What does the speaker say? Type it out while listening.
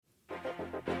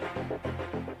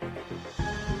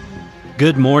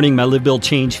Good morning, my Live, Build,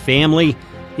 Change family.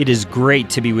 It is great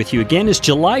to be with you again. It's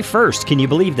July 1st. Can you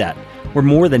believe that? We're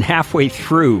more than halfway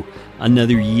through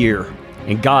another year,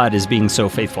 and God is being so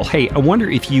faithful. Hey, I wonder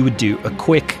if you would do a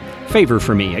quick favor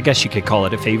for me. I guess you could call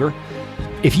it a favor.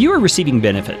 If you are receiving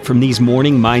benefit from these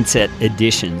morning mindset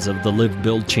editions of the Live,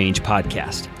 Build, Change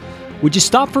podcast, would you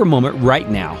stop for a moment right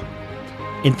now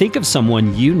and think of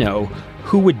someone you know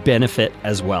who would benefit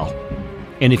as well?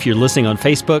 And if you're listening on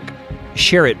Facebook,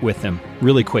 share it with them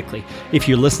really quickly. If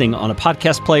you're listening on a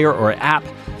podcast player or app,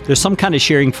 there's some kind of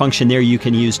sharing function there you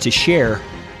can use to share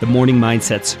the morning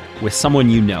mindsets with someone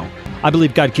you know. I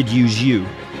believe God could use you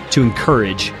to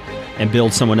encourage and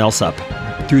build someone else up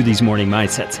through these morning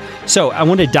mindsets. So I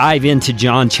want to dive into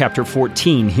John chapter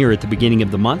 14 here at the beginning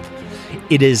of the month.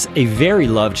 It is a very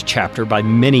loved chapter by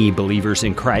many believers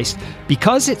in Christ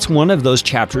because it's one of those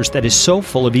chapters that is so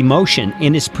full of emotion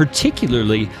and is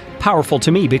particularly powerful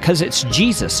to me because it's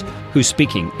Jesus who's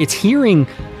speaking. It's hearing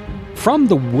from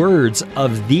the words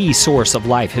of the source of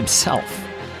life himself.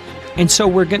 And so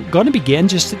we're going to begin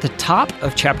just at the top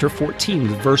of chapter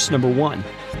 14 with verse number 1.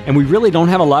 And we really don't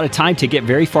have a lot of time to get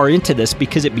very far into this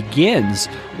because it begins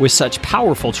with such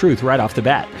powerful truth right off the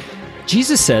bat.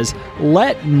 Jesus says,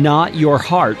 "Let not your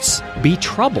hearts be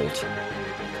troubled.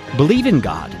 Believe in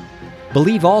God.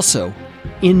 Believe also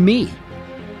in me."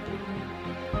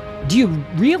 Do you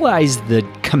realize the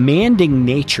commanding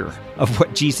nature of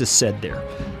what Jesus said there?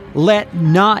 Let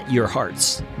not your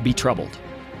hearts be troubled.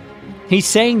 He's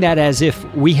saying that as if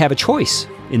we have a choice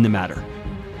in the matter.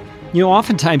 You know,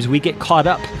 oftentimes we get caught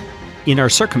up in our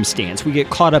circumstance. We get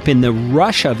caught up in the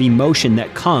rush of emotion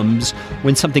that comes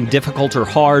when something difficult or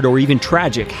hard or even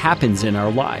tragic happens in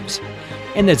our lives.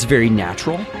 And that's very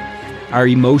natural. Our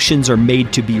emotions are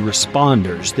made to be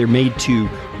responders. They're made to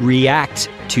react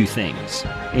to things.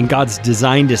 And God's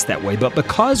designed us that way. But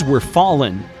because we're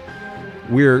fallen,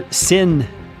 we're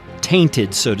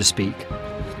sin-tainted, so to speak,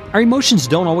 our emotions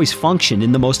don't always function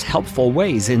in the most helpful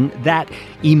ways, and that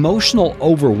emotional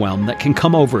overwhelm that can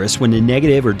come over us when a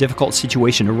negative or difficult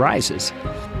situation arises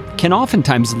can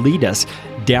oftentimes lead us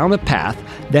down a path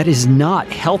that is not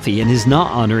healthy and is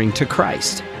not honoring to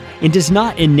Christ, and does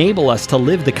not enable us to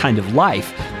live the kind of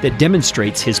life that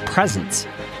demonstrates His presence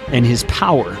and His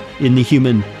power in the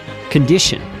human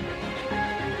condition.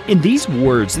 And these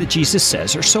words that Jesus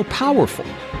says are so powerful.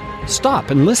 Stop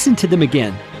and listen to them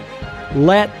again.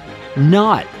 Let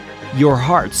not your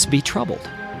hearts be troubled.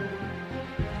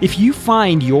 If you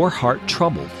find your heart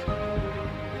troubled,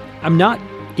 I'm not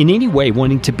in any way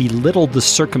wanting to belittle the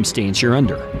circumstance you're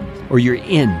under or you're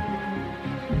in.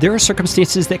 There are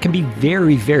circumstances that can be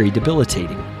very, very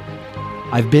debilitating.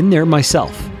 I've been there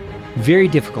myself. Very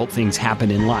difficult things happen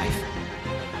in life.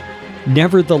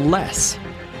 Nevertheless,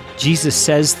 Jesus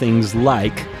says things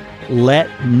like, "Let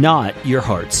not your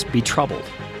hearts be troubled."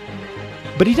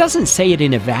 But He doesn't say it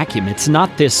in a vacuum. It's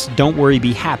not this "don't worry,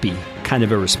 be happy" kind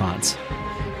of a response.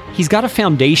 He's got a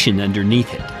foundation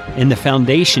underneath it, and the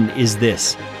foundation is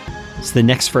this. It's the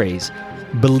next phrase.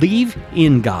 Believe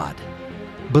in God.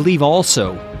 Believe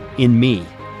also in me.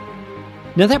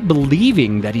 Now that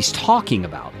believing that He's talking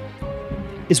about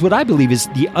is what I believe is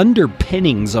the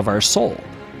underpinnings of our soul.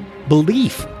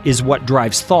 Belief is what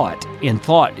drives thought, and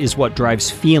thought is what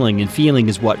drives feeling, and feeling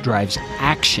is what drives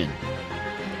action.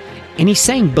 And He's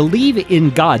saying believe in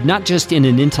God, not just in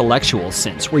an intellectual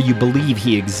sense where you believe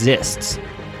He exists,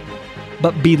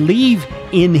 but believe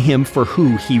in Him for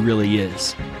who He really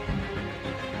is.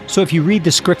 So if you read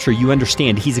the scripture, you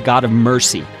understand He's a God of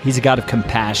mercy. He's a God of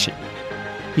compassion.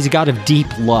 He's a God of deep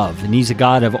love, and He's a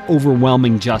God of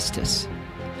overwhelming justice.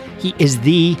 He is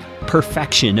the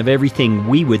perfection of everything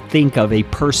we would think of a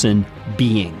person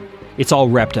being. It's all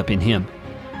wrapped up in Him.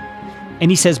 And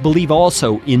He says, believe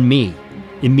also in me.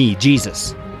 In me,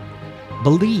 Jesus.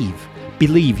 Believe.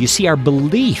 You see, our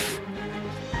belief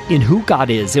in who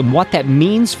God is and what that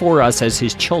means for us as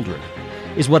His children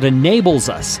is what enables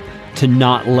us to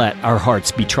not let our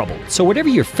hearts be troubled. So whatever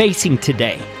you're facing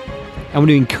today, I want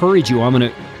to encourage you, I'm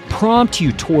going to prompt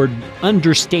you toward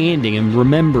understanding and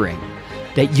remembering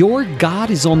that your God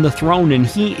is on the throne and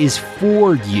He is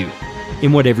for you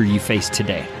in whatever you face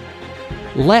today.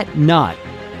 Let not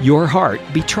your heart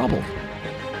be troubled.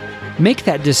 Make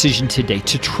that decision today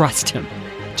to trust Him,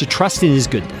 to trust in His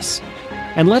goodness.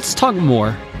 And let's talk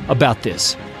more about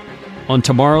this on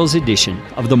tomorrow's edition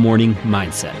of the Morning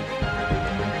Mindset.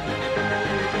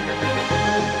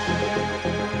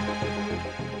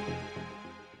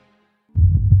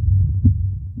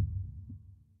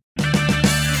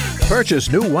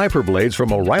 Purchase new wiper blades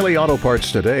from O'Reilly Auto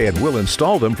Parts today and we'll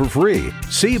install them for free.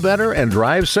 See better and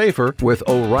drive safer with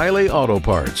O'Reilly Auto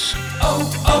Parts.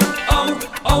 Oh, oh,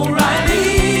 oh,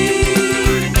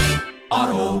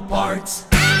 O'Reilly Auto Parts.